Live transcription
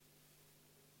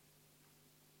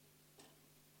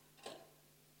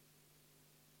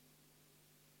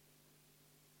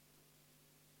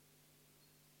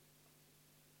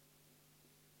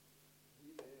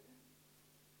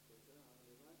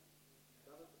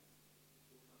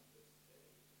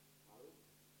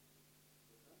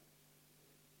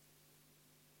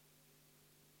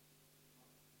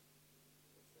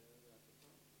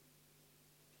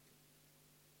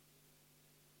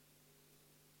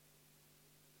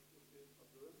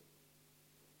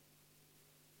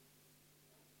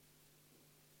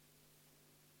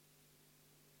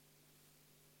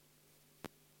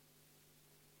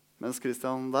Mens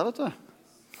Kristian der, vet du.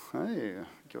 Hei,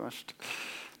 ikke verst.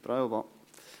 Bra jobba.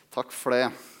 Takk for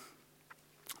det.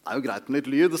 Det er jo greit med litt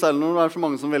lyd, selv når det er så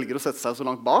mange som velger å sette seg så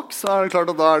langt bak, så er det klart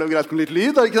at da er det jo greit med litt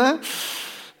lyd, er det ikke det?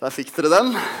 Der fikk dere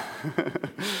den.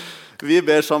 Vi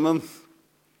ber sammen.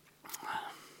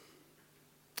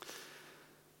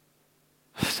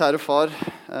 Kjære far,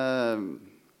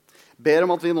 ber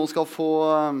om at vi nå skal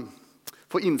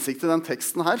få innsikt i den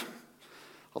teksten her.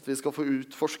 At vi skal få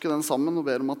utforske den sammen, og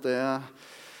ber om at det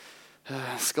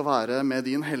skal være med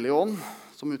din hellige ånd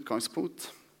som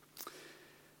utgangspunkt.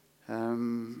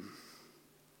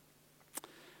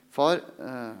 Far,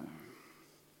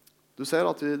 du ser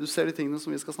de tingene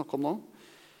som vi skal snakke om nå.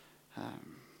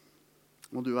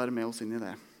 Må du være med oss inn i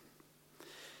det.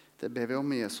 Det ber vi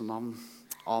om i Jesu navn.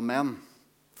 Amen.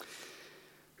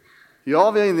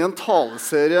 Ja, vi er inne i en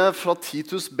taleserie fra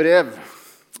Titus brev,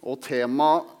 og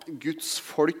tema Guds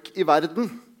folk i verden.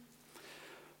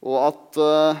 Og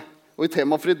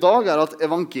temaet for i dag er at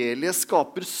evangeliet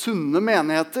skaper sunne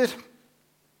menigheter.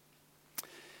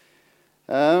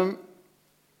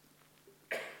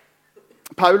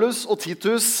 Paulus og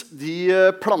Titus, de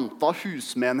planta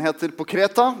husmenigheter på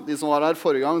Kreta. De som var her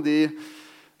forrige gang, de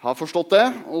har forstått det.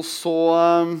 Og så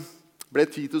ble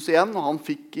Titus igjen, og han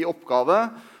fikk i oppgave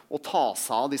å ta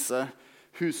seg av disse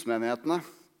husmenighetene.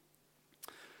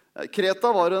 Kreta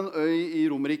var en øy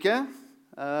i Romerriket.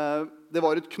 Det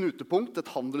var et knutepunkt,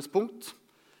 et handelspunkt.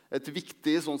 Et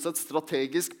viktig, sånn sett,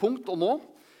 strategisk punkt å nå,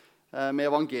 med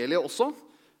evangeliet også.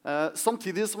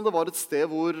 Samtidig som det var et sted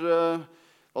hvor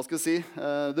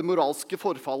det moralske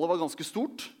forfallet var ganske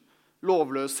stort.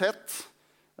 Lovløshet,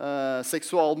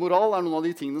 seksualmoral er noen av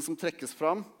de tingene som trekkes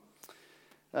fram.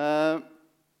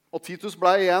 Og Titus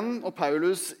ble igjen, og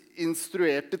Paulus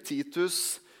instruerte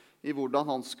Titus i hvordan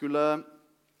han skulle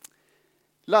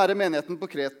lære menigheten på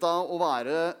Kreta å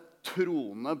være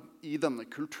troende i denne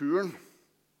kulturen.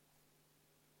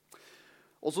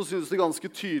 Og så synes det ganske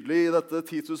tydelig i dette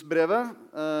Titus-brevet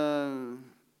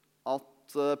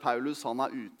at Paulus han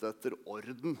er ute etter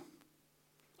orden.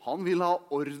 Han vil ha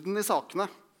orden i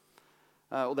sakene,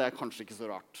 og det er kanskje ikke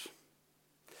så rart.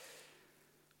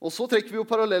 Og så trekker vi jo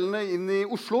parallellene inn i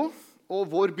Oslo og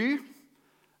vår by.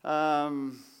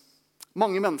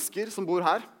 Mange mennesker som bor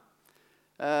her.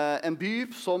 En by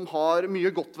som har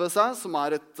mye godt ved seg, som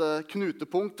er et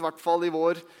knutepunkt, i hvert fall i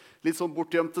vår litt sånn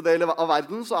bortgjemte del av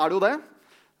verden, så er det jo det,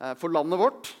 for landet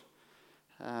vårt.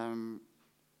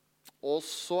 Og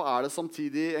så er det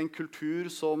samtidig en kultur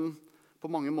som på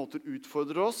mange måter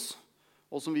utfordrer oss,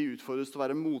 og som vi utfordres til å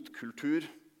være motkultur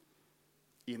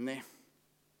inn i.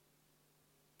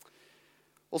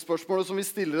 Og spørsmålet som vi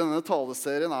stiller i denne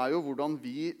taleserien er jo hvordan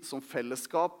vi som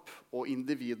fellesskap og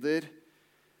individer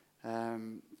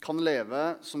kan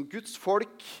leve som Guds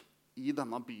folk i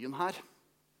denne byen her.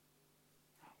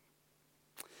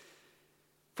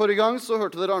 Forrige gang så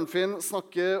hørte dere Arnfinn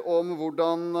snakke om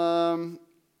hvordan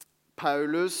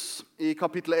Paulus i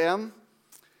kapittel 1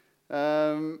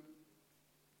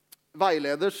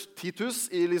 veileder Titus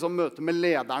i liksom møte med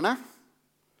lederne.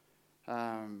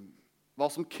 Hva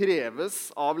som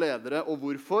kreves av ledere og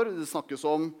hvorfor. Det snakkes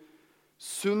om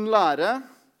sunn lære,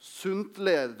 sunt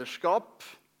lederskap,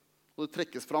 og det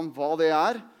trekkes fram hva det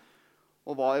er,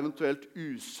 og hva eventuelt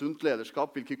usunt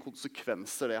lederskap, hvilke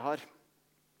konsekvenser det har.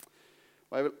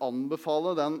 Og jeg vil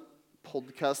anbefale den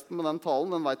podcasten med den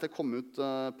talen. Den vet jeg kom ut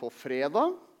på fredag.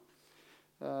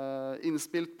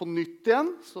 Innspilt på nytt igjen,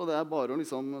 så det er bare å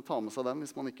liksom ta med seg den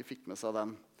hvis man ikke fikk med seg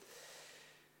den.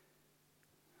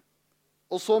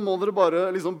 Og så må dere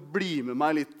bare liksom bli med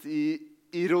meg litt i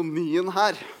ironien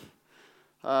her.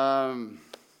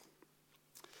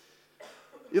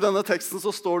 I denne teksten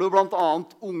så står det jo blant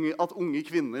annet at unge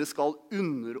kvinner skal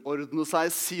underordne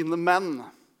seg sine menn.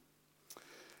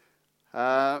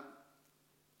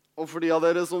 Og for de av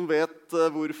dere som vet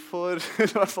hvorfor,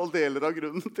 i hvert fall deler av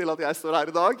grunnen til at jeg står her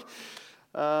i dag,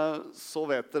 så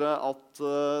vet dere at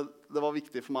det var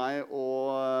viktig for meg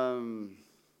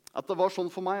at det var sånn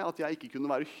for meg at jeg ikke kunne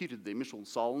være hyrde i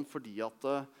misjonssalen fordi at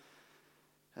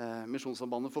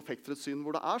Misjonssambandet forfekter et syn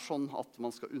hvor det er sånn at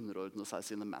man skal underordne seg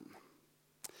sine menn.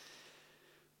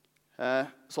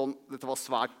 Dette var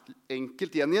svært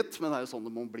enkelt gjengitt, men det er jo sånn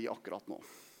det må bli akkurat nå.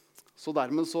 Så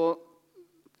dermed så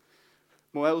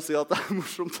må jeg jo si at det er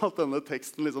morsomt at denne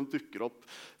teksten liksom dukker opp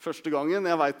første gangen.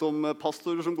 Jeg vet om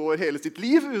pastorer som går hele sitt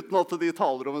liv uten at de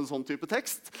taler om en sånn type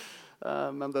tekst,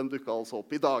 men den dukket altså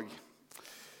opp i dag.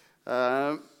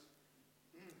 Ja,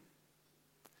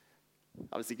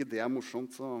 hvis ikke det er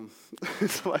morsomt, så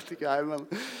vet ikke jeg.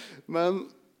 Men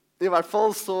i hvert fall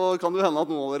så kan det hende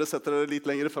at noen av dere setter dere litt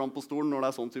lenger fram på stolen når det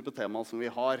er sånn type tema som vi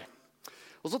har.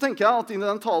 Og så tenker jeg at inn i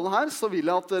den talen her, så vil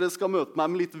jeg at dere skal møte meg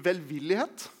med litt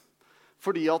velvillighet.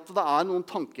 Fordi at det noen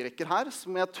tankerekker her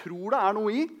som jeg tror det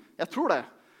noe i. Jeg tror det.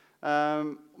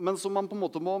 Men som man på en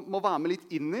måte må være med litt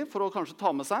inn i for å kanskje ta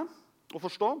med seg og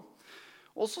forstå.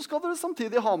 Og så skal dere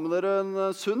samtidig ha med dere en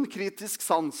sunn, kritisk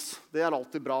sans. Det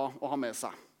alltid bra å ha med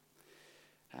seg.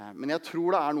 Men jeg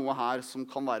tror det noe her som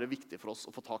kan være viktig for oss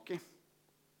å få tak i.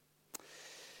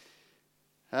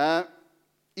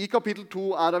 I kapittel 2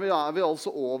 vi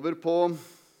altså over på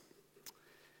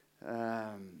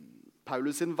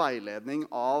Paulus sin veiledning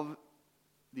av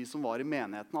de som var i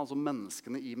menighetene, altså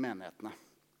menneskene i menighetene.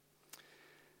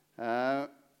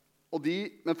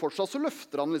 Men fortsatt så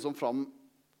løfter han liksom fram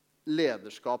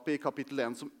lederskapet i kapittel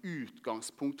 1 som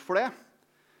utgangspunkt for det.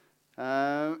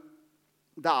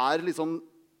 Det liksom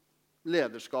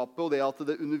lederskapet og det at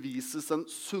det undervises en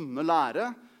sunne lære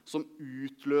som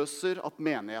utløser at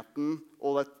menigheten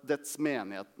og dets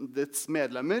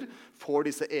medlemmer får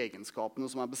disse egenskapene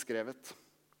som beskrevet.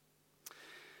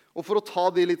 Og for å ta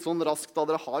de litt sånn raskt, da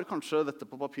dere har kanskje dette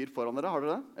på papir foran dere, har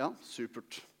dere det? Ja,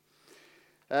 supert.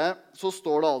 Så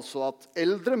står det altså at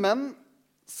eldre menn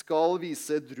skal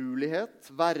vise edruelighet,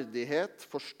 verdighet,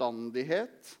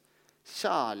 forstandighet,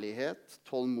 kjærlighet,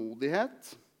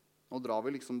 tålmodighet. Nå drar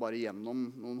vi liksom bare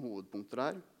gjennom noen hovedpunkter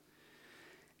her.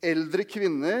 Eldre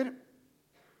kvinner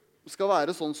skal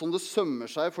være sånn som det sømmer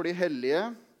seg for de hellige,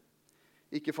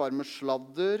 ikke far med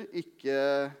sladder, ikke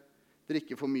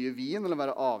drikke for mye vin eller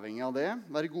være avhengig av det,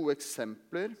 være gode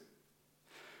eksempler.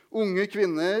 Unge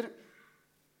kvinner,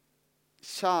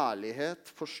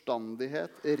 kjærlighet,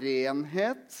 forstandighet,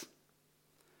 renhet,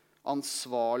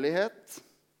 ansvarlighet,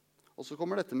 og så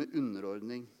kommer dette med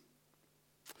underordning.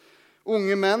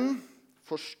 Unge menn,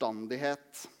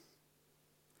 forstandighet.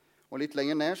 Og litt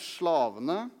lenger ned,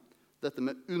 slavene, dette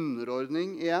med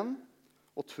underordning igjen,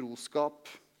 og troskap.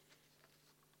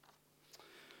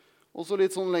 Og så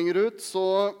litt sånn lenger ut,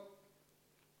 så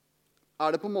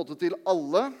det på en måte til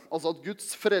alle, altså at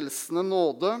Guds frelsende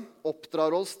nåde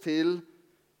oppdrar oss til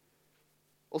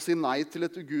å si nei til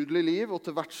et ugudelig liv og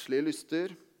til verdslige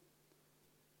lyster.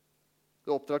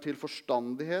 Det oppdrar til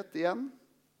forstandighet igjen,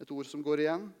 et ord som går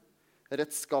igjen,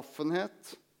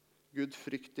 rettskaffenhet,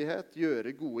 gudfryktighet,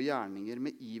 gjøre gode gjerninger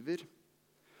med iver.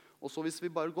 Og så hvis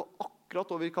vi bare går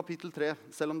akkurat over i kapittel 3,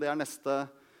 selv om det neste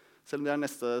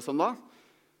søndag,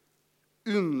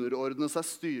 underordne seg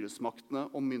styresmaktene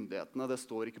og myndighetene. Det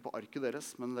står ikke på arket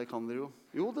deres, men det kan dere jo.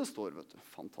 Jo, det står, vet du.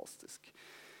 Fantastisk.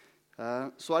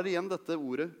 Så det igjen dette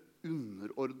ordet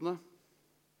underordne.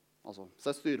 Altså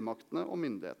seg styremaktene og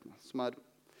myndighetene, som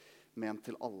ment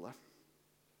til alle.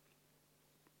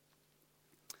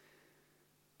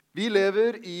 Vi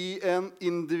lever i en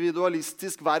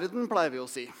individualistisk verden, pleier vi å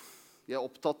si. Vi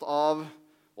opptatt av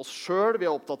oss selv, vi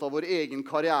opptatt av vår egen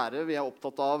karriere, vi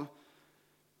opptatt av,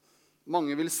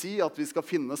 mange vil si, at vi skal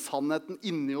finne sannheten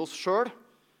inni oss selv.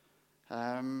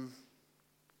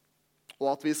 Og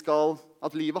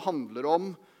at livet handler om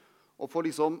å få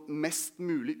liksom mest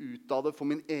mulig ut av det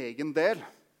for min egen del,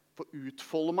 for å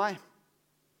utfolde meg.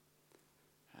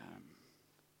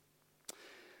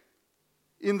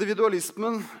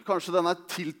 Individualismen, kanskje den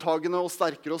tiltagende og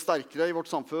sterkere i vårt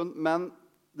samfunn, men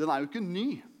den jo ikke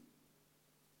ny.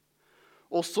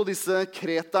 Også disse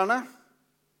kreterne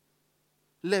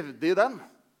levde i den.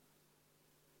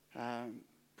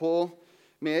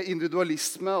 Med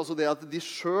individualisme, altså det at de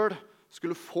selv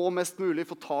skulle få mest mulig,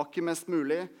 få tak i mest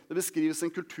mulig. Det beskrives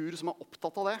en kultur som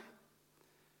opptatt av det.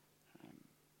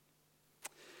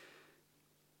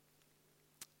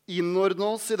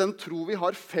 Innordne oss i den tro vi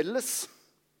har felles,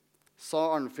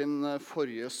 sa Arnfinn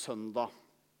forrige søndag.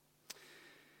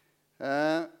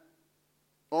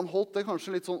 Og han holdt det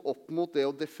kanskje litt sånn opp mot det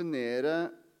å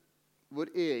definere vår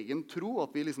egen tro,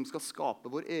 at vi liksom skal skape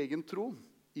vår egen tro.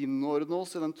 Innordne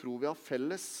oss i den tro vi har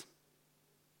felles.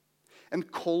 En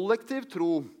kollektiv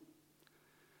tro.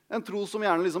 En tro som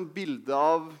gjerne liksom bilde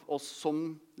av oss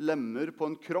som lemmer på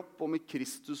en kropp og med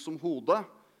Kristus som hode.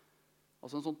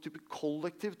 Altså en sånn type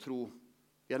kollektiv tro.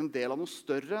 Vi en del av noe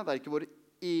større. Det ikke vår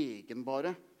egen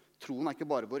bare. Troen ikke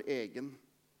bare vår egen.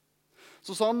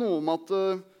 Så sa han noe om at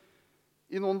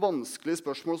i noen vanskelige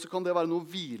spørsmål så kan det være noe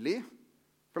hvile i.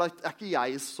 For det ikke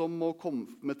jeg som må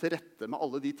komme til rette med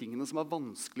alle de tingene som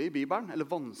vanskelig i Bibelen, eller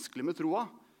vanskelig med troa,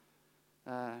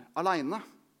 alene.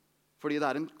 Fordi det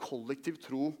en kollektiv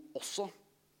tro også.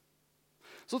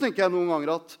 Så tenker jeg noen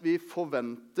ganger at vi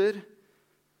forventer,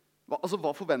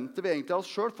 hva forventer vi egentlig av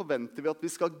oss selv? Forventer vi at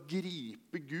vi skal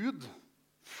gripe Gud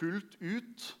fullt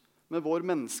ut med vår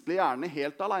menneskelige hjerne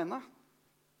helt alene?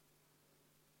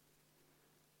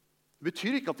 Det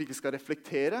betyr ikke at vi ikke skal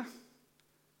reflektere,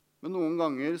 men noen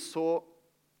ganger så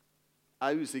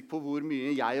er jeg usikker på hvor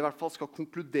mye jeg i hvert fall skal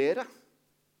konkludere.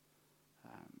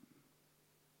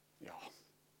 Ja,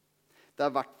 det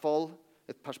er i hvert fall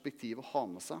et perspektiv å ha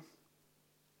med seg.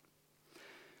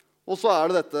 Og så er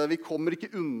det dette, vi kommer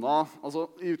ikke unna, altså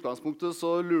i utgangspunktet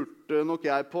så lurte nok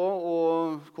jeg på,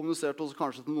 og kommuniserte også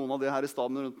kanskje til noen av de her i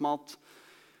staben rundt meg,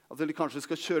 at vi kanskje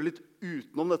skal kjøre litt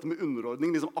utenom dette med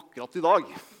underordning liksom akkurat i dag,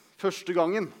 første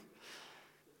gangen.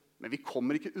 Men vi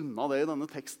kommer ikke unna det i denne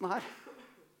teksten her.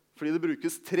 Fordi det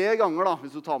brukes 3 ganger da,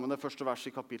 hvis du tar med det første verset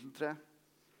i kapittel 3.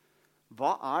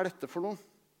 Hva er dette for noe?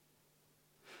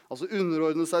 Altså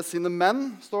underordne seg sine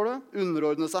menn, står det.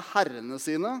 Underordne seg herrene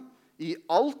sine. I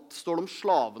alt står det om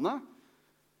slavene.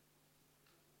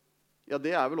 Ja,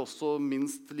 det er vel også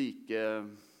minst like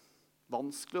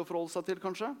vanskelig å forholde seg til,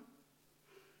 kanskje?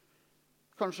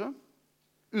 Kanskje.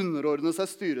 Underordne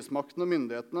seg styresmaktene og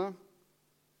myndighetene.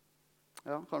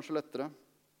 Ja, kanskje lettere.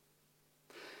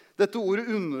 Dette ordet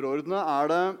underordne er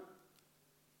det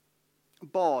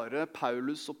bare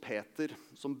Paulus og Peter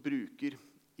som bruker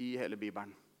i hele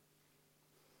Bibelen.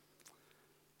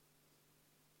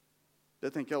 Det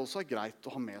tenker jeg også er greit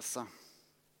å ha med seg.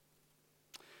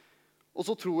 Og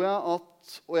så tror jeg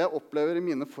at, og jeg opplever i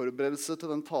mine forberedelser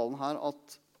til den talen her,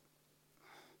 at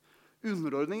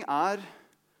underordning er,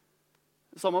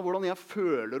 samme hvordan jeg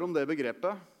føler om det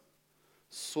begrepet,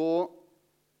 så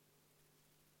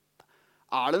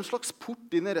er det en slags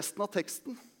port inn i resten av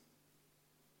teksten.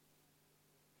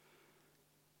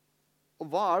 Og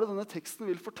hva er det denne teksten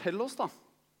vil fortelle oss da?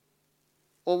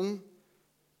 Om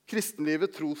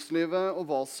kristenlivet, troslivet og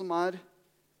hva som er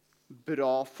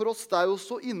bra for oss. Det er jo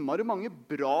så innmari mange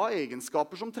bra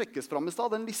egenskaper som trekkes fram i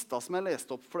stad. Den lista som jeg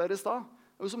leste opp for dere i stad.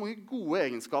 Det er jo så mange gode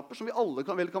egenskaper som vi alle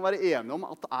kan være enige om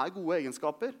at det er gode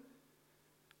egenskaper.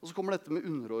 Og så kommer dette med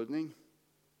underordning.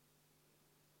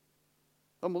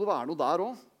 Da må det være noe der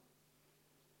også.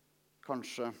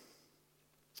 Kanskje.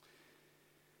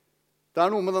 Det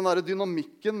er noe med den der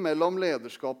dynamikken mellom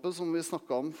lederskapet som vi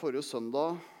snakket om forrige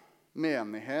søndag,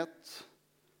 menighet,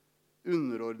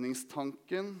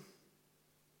 underordningstanken.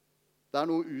 Det er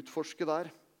noe å utforske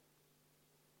der.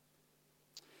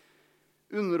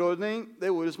 Underordning,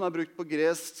 det ordet som er brukt på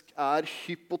gresk, er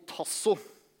hypotasso,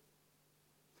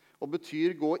 og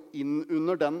betyr gå inn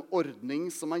under den ordning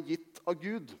som er gitt av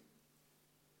Gud.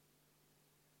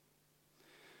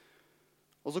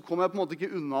 Og så kommer jeg på en måte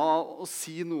ikke unna å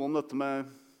si noe om dette med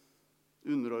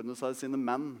underordne seg sine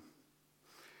menn.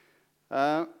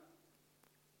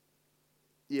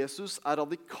 Jesus er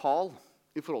radikal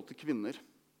i forhold til kvinner.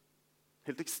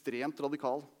 Helt ekstremt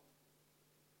radikal.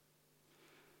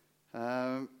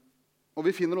 Og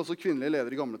vi finner også kvinnelige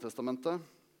ledere i Gamle Testamentet.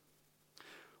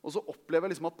 Og så opplever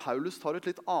jeg liksom at Paulus tar et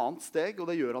litt annet steg, og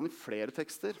det gjør han i flere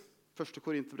tekster. 1.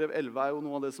 Korinterbrev 11 er jo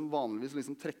noe av det som vanligvis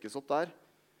liksom trekkes opp der.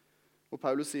 Og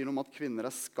Paulus sier noe om at kvinner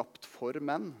er skapt for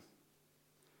menn.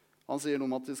 Han sier noe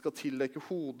om at de skal tildekke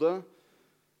hodet.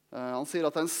 Han sier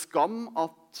at det er en skam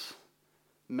at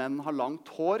menn har langt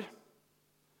hår.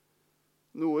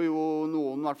 Noe jo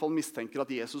noen i hvert fall mistenker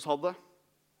at Jesus hadde.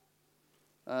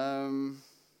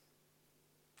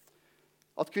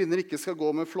 At kvinner ikke skal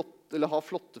gå med ha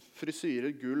flotte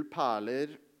frisyrer, gull,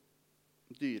 perler,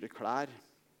 dyre klær.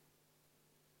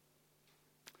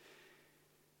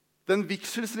 Den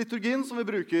vigselsliturgien som vi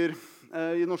bruker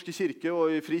i Norske kirke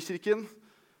og i Frikirken,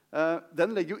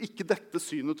 den legger jo ikke dette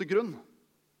synet til grunn.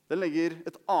 Den legger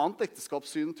et annet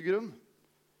ekteskapssyn til grunn.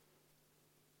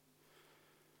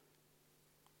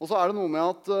 Og så er det noe med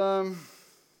at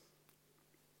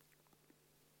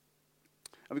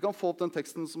vi kan få opp den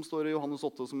teksten som står i Johannes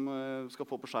 8, som vi skal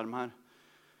få på skjerm her.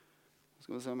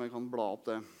 Skal vi se om jeg kan bla opp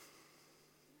det.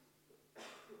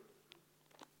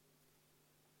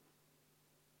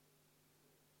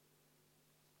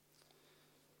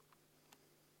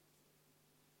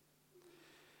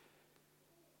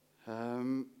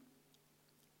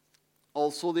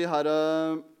 Altså de her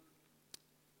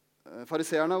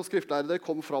fariseerne og skriftlærde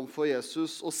kom fram for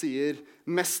Jesus og sier: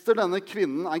 «Mester, denne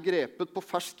kvinnen er grepet på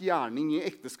fersk gjerning i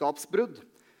ekteskapsbrudd.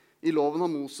 I loven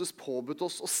har Moses påbudt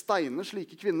oss å steine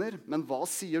slike kvinner, men hva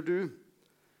sier du?»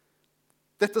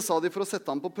 Dette sa de for å sette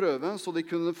ham på prøve, så de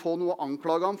kunne få noe å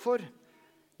anklage ham for.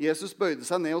 Jesus bøyde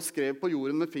seg ned og skrev på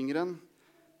jorden med fingeren.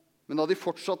 Men da de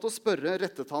fortsatte å spørre,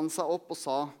 rettet han seg opp og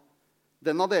sa: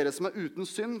 «Den av dere som er uten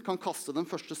synd, kan kaste den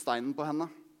første steinen på henne.»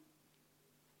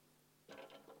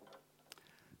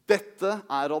 Dette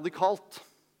er radikalt.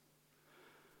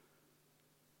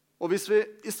 Og hvis vi,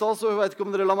 i stad så vet ikke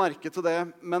om dere la merke til det,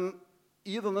 men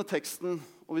i denne teksten,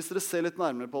 og hvis dere ser litt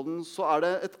nærmere på den, så er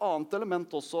det et annet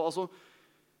element også. Altså,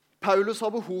 Paulus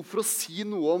har behov for å si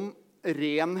noe om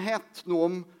renhet, noe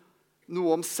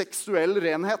noe om seksuell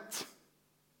renhet.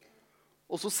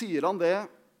 Og så sier han det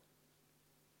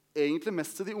egentlig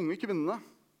mest til de unge kvinnene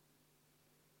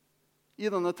i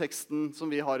denne teksten som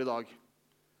vi har i dag.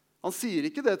 Han sier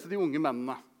ikke det til de unge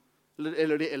mennene,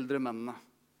 eller de eldre mennene.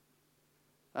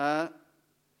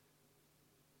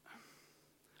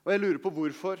 Og jeg lurer på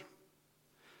hvorfor.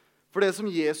 For det som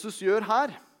Jesus gjør her,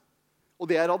 og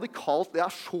det er radikalt, det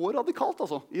er så radikalt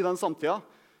altså, i den samtida,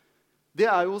 det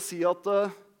er jo å si at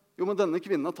jo, men denne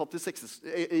kvinnen er tatt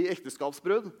i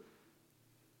ekteskapsbrudd,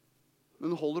 men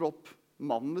hun holder opp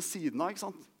mannen ved siden av, ikke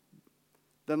sant?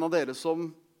 Den av dere som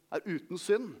er uten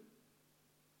synd.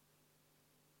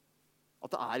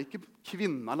 At det er ikke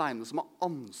kvinnen alene som har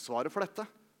ansvaret for dette.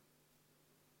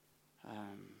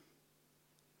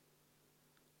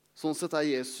 Sånn sett er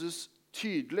Jesus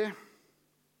tydelig.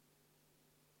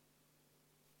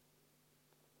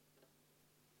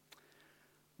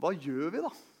 Hva gjør vi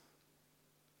da?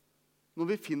 Når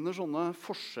vi finner sånne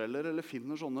forskjeller eller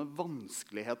finner sånne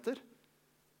vanskeligheter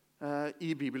i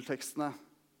bibeltekstene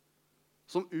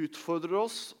som utfordrer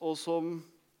oss, og som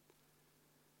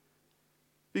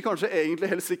vi kanskje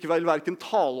egentlig helst ikke vil hverken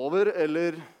tale over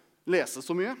eller lese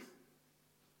så mye.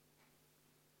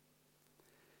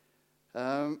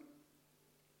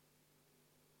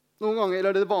 Noen ganger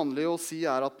er det vanlig å si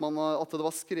at det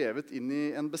var skrevet inn i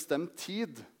en bestemt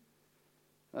tid,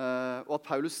 og at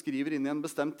Paulus skriver inn i en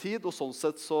bestemt tid, og sånn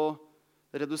sett så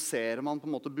reduserer man på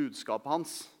en måte budskapet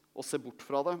hans og ser bort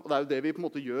fra det. Og det er jo det vi på en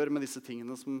måte gjør med disse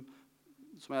tingene som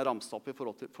jeg ramset opp i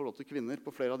forhold til kvinner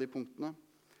på flere av de punktene.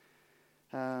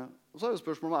 Og så er jo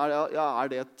spørsmålet, er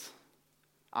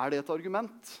det et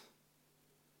argument?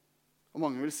 Og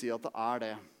mange vil si at det er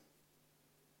det.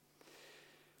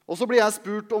 Og så blir jeg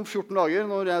spurt om 14 dager,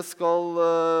 når jeg skal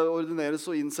ordineres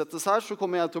og innsettes her, så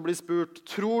kommer jeg til å bli spurt,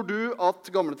 tror du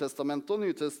at Gamle Testamentet og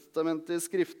Nytestamentets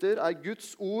skrifter er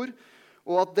Guds ord,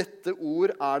 og at dette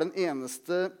ord er den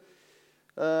eneste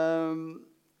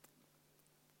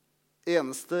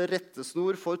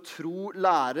rettesnor for tro,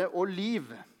 lære og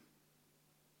liv?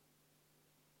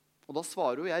 Og da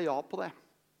svarer jo jeg ja på det.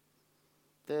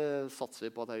 Det satser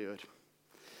vi på at jeg gjør.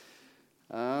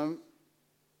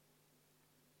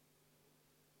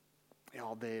 Ja,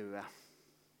 det gjør jeg.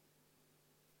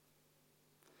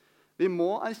 Vi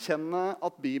må erkjenne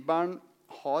at Bibelen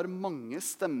har mange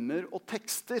stemmer og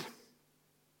tekster.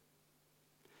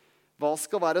 Hva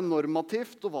skal være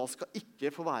normativt, og hva skal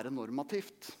ikke få være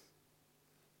normativt?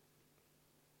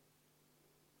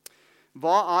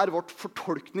 Hva er vårt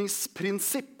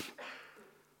fortolkningsprinsipp?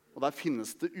 Og der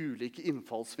finnes det ulike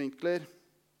innfallsvinkler.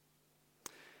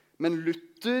 Men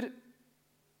Luther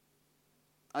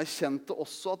erkjente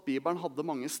også at Bibelen hadde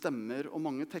mange stemmer og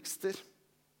mange tekster.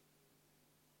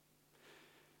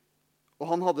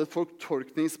 Og han hadde et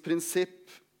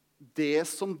fortolkningsprinsipp. Det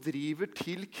som driver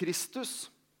til Kristus,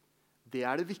 det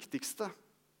er det viktigste.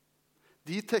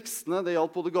 De tekstene, det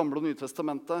gjaldt både Gamle og Nye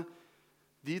Testamentet,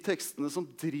 de tekstene som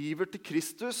driver til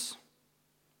Kristus,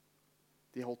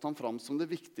 de holdt han fram som det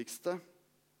viktigste.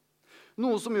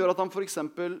 Noe som gjør at han for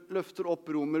eksempel løfter opp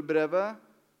Romerbrevet,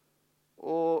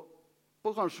 og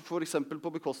kanskje for eksempel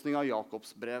på bekostning av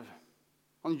Jakobs brev.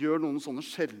 Han gjør noen sånne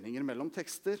skjelninger mellom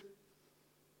tekster.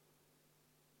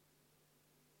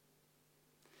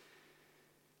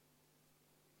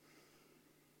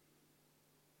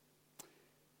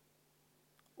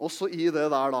 Også i det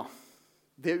der da,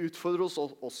 det utfordrer oss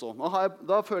også.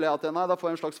 Da føler jeg at da får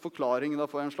jeg en slags forklaring, da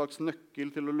får jeg en slags nøkkel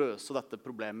til å løse dette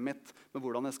problemet mitt med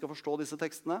hvordan jeg skal forstå disse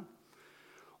tekstene.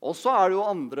 Og så er det jo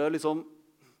andre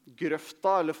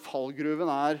grøfta eller fallgruven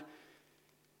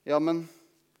ja, men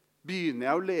begynner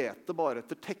jeg å lete bare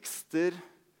etter tekster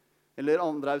eller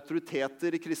andre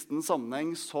autoriteter i kristen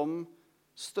sammenheng som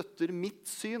støtter mitt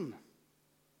syn?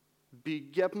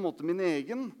 Bygger jeg på en måte min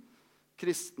egen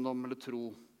kristendom eller tro?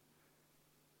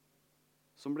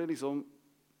 Som blir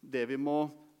det vi må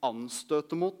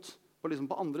anstøte mot på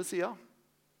andre siden.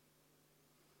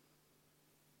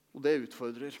 Og det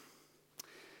utfordrer.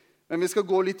 Men vi skal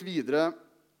gå litt videre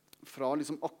fra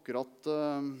akkurat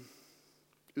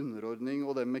underordning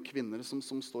og det med kvinner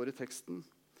som står i teksten.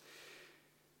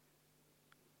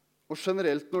 Og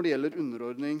generelt når det gjelder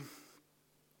underordning,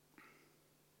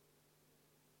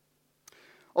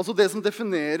 altså det som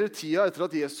definerer tida etter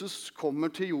at Jesus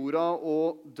kommer til jorda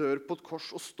og dør på et kors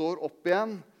og står opp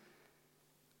igjen,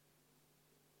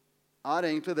 er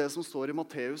egentlig det som står i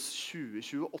Matteus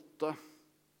 20:28.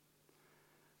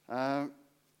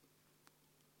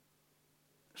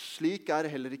 Slik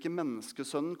er heller ikke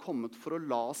menneskesønnen kommet for å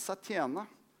la seg tjene,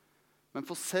 men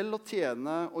for selv å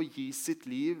tjene og gi sitt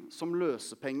liv som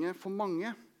løsepenge for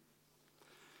mange.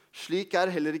 Slik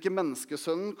heller ikke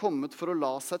menneskesønnen kommet for å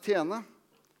la seg tjene,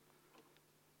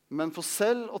 men for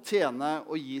selv å tjene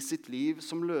og gi sitt liv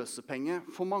som løsepenge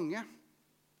for mange.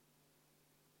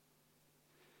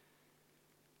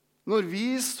 Når vi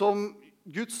som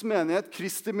Guds menighet,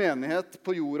 Kristi menighet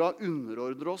på jorda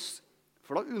underordner oss,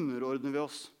 for da underordner vi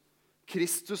oss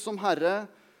Kristus som Herre,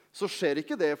 så skjer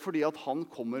ikke det fordi at han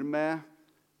kommer med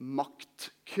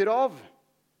maktkrav.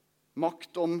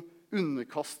 Makt om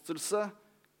underkastelse,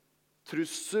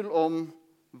 trussel om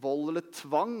vold eller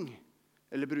tvang,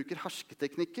 eller bruker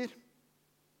hersketeknikker.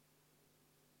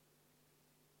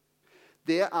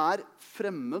 Det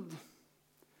fremmed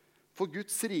for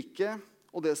Guds rike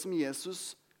og det som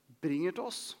Jesus bringer til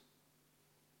oss.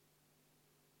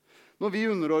 Når vi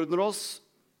underordner oss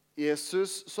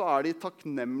Jesus, så det i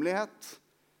takknemlighet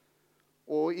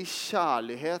og i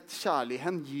kjærlighet, kjærlig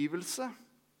hengivelse,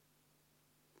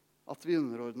 at vi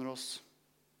underordner oss.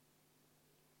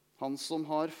 Han som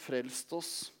har frelst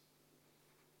oss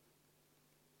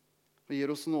og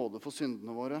gir oss nåde for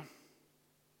syndene våre.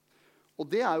 Og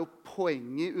det jo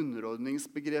poenget i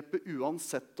underordningsbegrepet,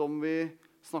 uansett om vi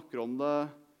snakker om det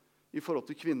i forhold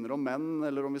til kvinner og menn,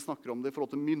 eller om vi snakker om det i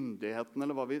forhold til myndigheten,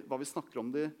 eller hva vi snakker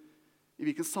om det i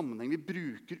hvilken sammenheng vi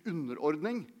bruker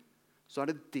underordning, så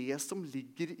det det som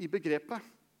ligger i begrepet.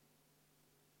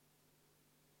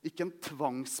 Ikke en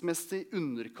tvangsmessig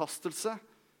underkastelse,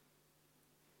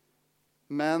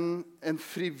 men en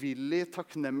frivillig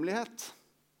takknemlighet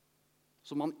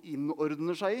som man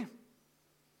innordner seg i.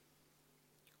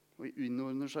 Og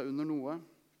innordner seg under noe.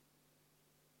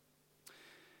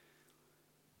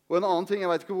 Og en annen ting, jeg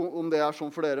vet ikke om det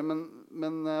sånn for dere,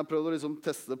 men jeg prøvde å liksom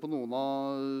teste det på noen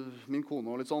av min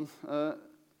kone og litt sånn.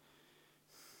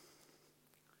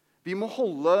 Vi må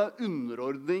holde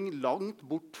underordning langt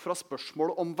bort fra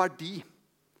spørsmålet om verdi.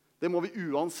 Det må vi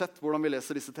uansett hvordan vi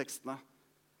leser disse tekstene.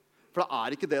 For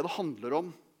det ikke det handler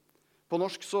om. På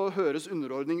norsk så høres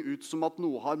underordning ut som at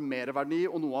noe har mer verdi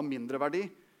og noe har mindre verdi.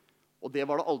 Og det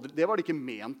var det ikke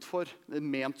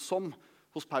ment som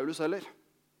hos Paulus heller.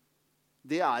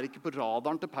 Det ikke på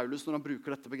radaren til Paulus når han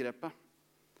bruker dette begrepet.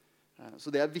 Så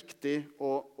det viktig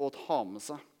å ta med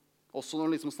seg. Også når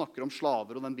han liksom snakker om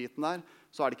slaver og den biten der,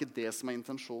 så det ikke det som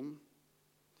intensjonen.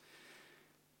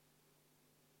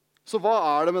 Så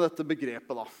hva det med dette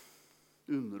begrepet da?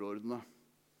 Underordne.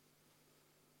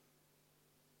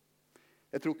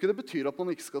 Jeg tror ikke det betyr at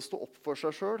man ikke skal stå opp for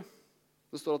seg selv.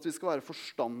 Det står at vi skal være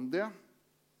forstandige.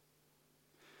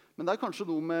 Men det kanskje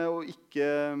noe med å ikke...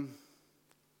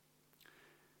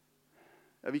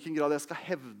 I hvilken grad jeg skal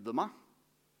hevde meg.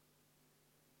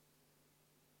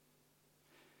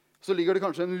 Så ligger det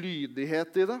kanskje en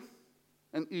lydighet i det.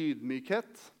 En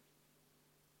ydmykhet.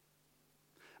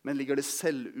 Men ligger det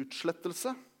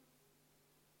selvutslettelse?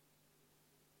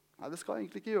 Nei, det skal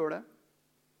egentlig ikke gjøre det.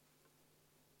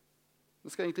 Det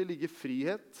skal egentlig ligge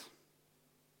frihet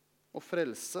og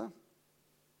frelse.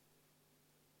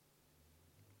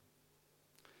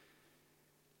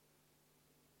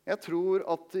 Jeg tror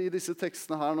at i disse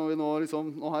tekstene her, nå har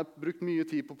jeg brukt mye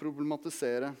tid på å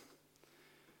problematisere,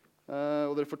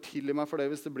 og dere får tilgi meg for det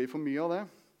hvis det blir for mye av det,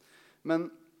 men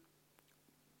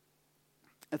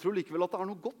jeg tror likevel at det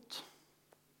noe godt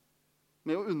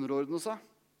med å underordne seg.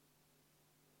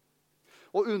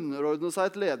 Å underordne seg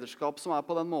et lederskap som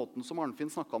på den måten som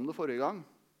Arnfinn snakket om det forrige gang.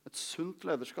 Et sunt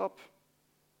lederskap.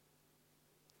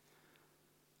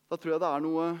 Da tror jeg det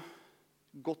noe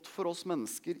godt for oss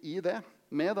mennesker i det,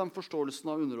 med den forståelsen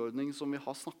av underordning som vi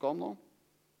har snakket om nå.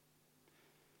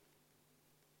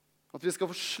 At vi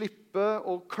skal få slippe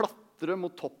å klatre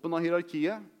mot toppen av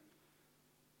hierarkiet,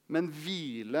 men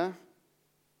hvile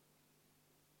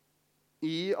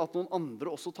i at noen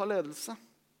andre også tar ledelse.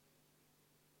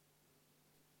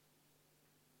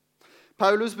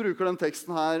 Paulus bruker den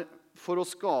teksten her for å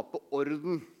skape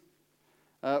orden,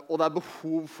 og det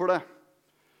behov for det.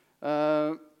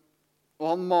 Og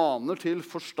han maner til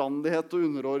forstandighet og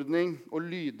underordning og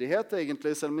lydighet,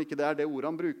 egentlig, selv om ikke det det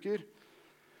ordet han bruker.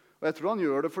 Og jeg tror han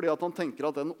gjør det fordi han tenker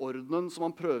at den ordenen som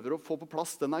han prøver å få på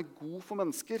plass, den god for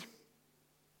mennesker.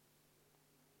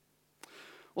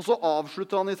 Og så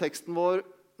avslutter han i teksten vår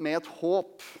med et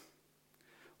håp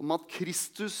om at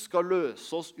Kristus skal løse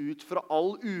oss ut fra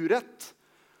all urett.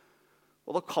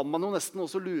 Og da kan man jo nesten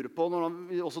også lure på, når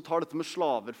vi også tar dette med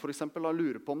slaver for eksempel,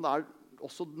 lure på om det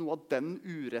også noe av den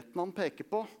uretten han peker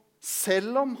på,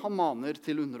 selv om han maner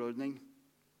til underordning.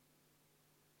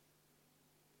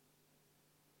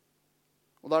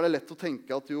 Og da det lett å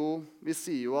tenke at vi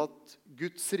sier jo at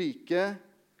Guds rike,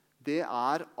 det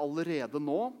allerede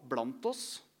nå blant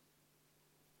oss,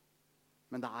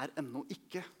 men det ennå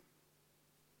ikke.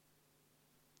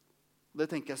 Det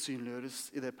tenker jeg synliggjøres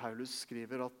i det Paulus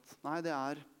skriver, at nei, det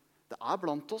er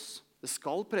blant oss. Det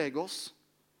skal prege oss.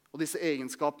 Og disse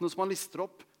egenskapene som han lister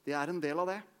opp, det er en del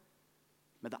av det.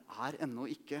 Men det er ennå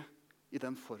ikke i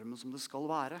den formen som det skal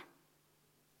være.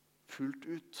 Fullt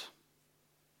ut.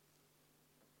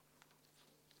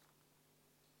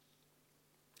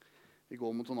 Vi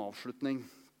går mot en avslutning.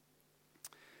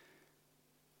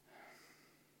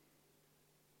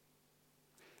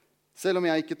 Selv om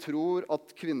jeg ikke tror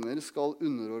at kvinner skal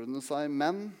underordne seg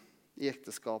menn i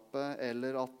ekteskapet,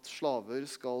 eller at slaver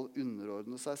skal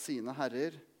underordne seg sine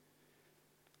herrer,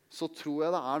 så tror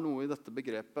jeg det er noe i dette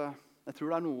begrepet. Jeg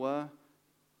tror det er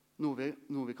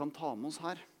noe vi kan ta med oss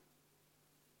her.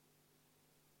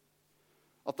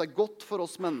 At det er godt for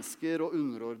oss mennesker å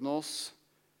underordne oss,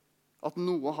 at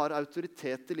noe har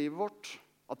autoritet i livet vårt,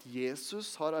 at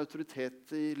Jesus har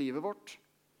autoritet i livet vårt,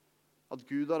 at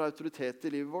Gud har autoritet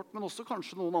i livet vårt, men også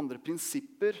kanskje noen andre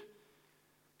prinsipper.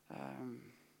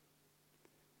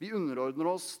 Vi underordner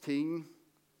oss ting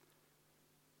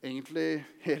egentlig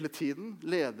hele tiden.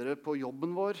 Ledere på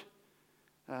jobben vår,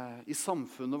 i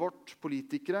samfunnet vårt,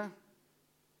 politikere.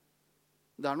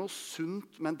 Det er noe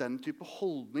sunt med den type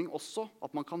holdning også,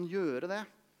 at man kan gjøre det.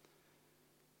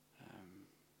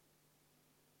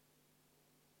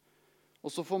 Og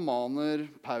så formaner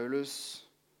Paulus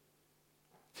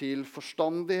til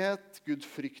forstandighet,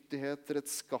 gudfryktighet,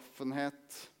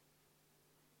 rettskaffenhet.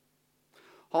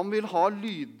 Han vil ha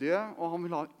lydige, og han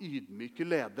vil ha ydmyke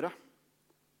ledere.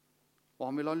 Og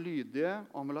han vil ha lydige,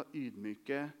 og han vil ha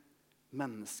ydmyke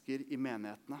mennesker i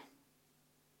menighetene.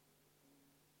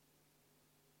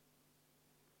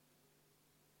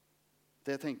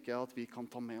 Det tenker jeg at vi kan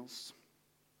ta med oss.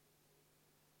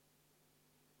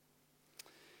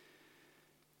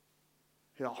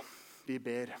 Ja, vi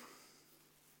ber.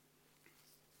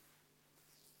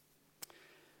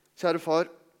 Kjære far,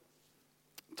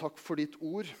 takk for ditt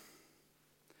ord.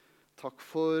 Takk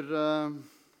for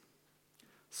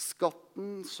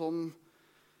skatten som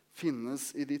finnes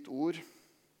i ditt ord.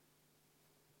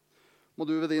 Må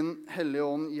du ved din Hellige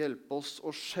Ånd hjelpe oss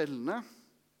å skjelne.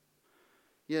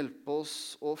 Hjelpe oss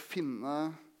å finne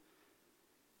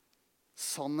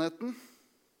sannheten.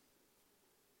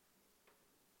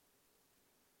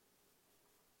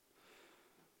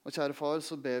 Og kjære far,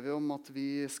 så ber vi om at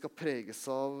vi skal preges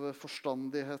av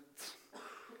forstandighet,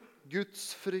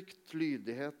 gudsfrykt,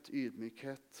 lydighet,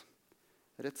 ydmykhet,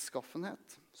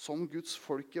 rettskaffenhet, som Guds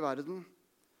folk i verden,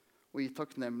 og i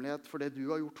takknemlighet for det du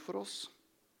har gjort for oss,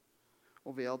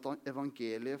 og ved at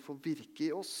evangeliet får virke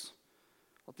i oss,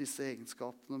 at disse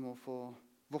egenskapene må få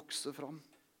vokse fram.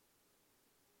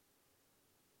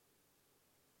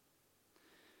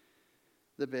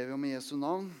 Det ber vi om i Jesu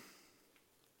navn.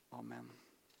 Amen.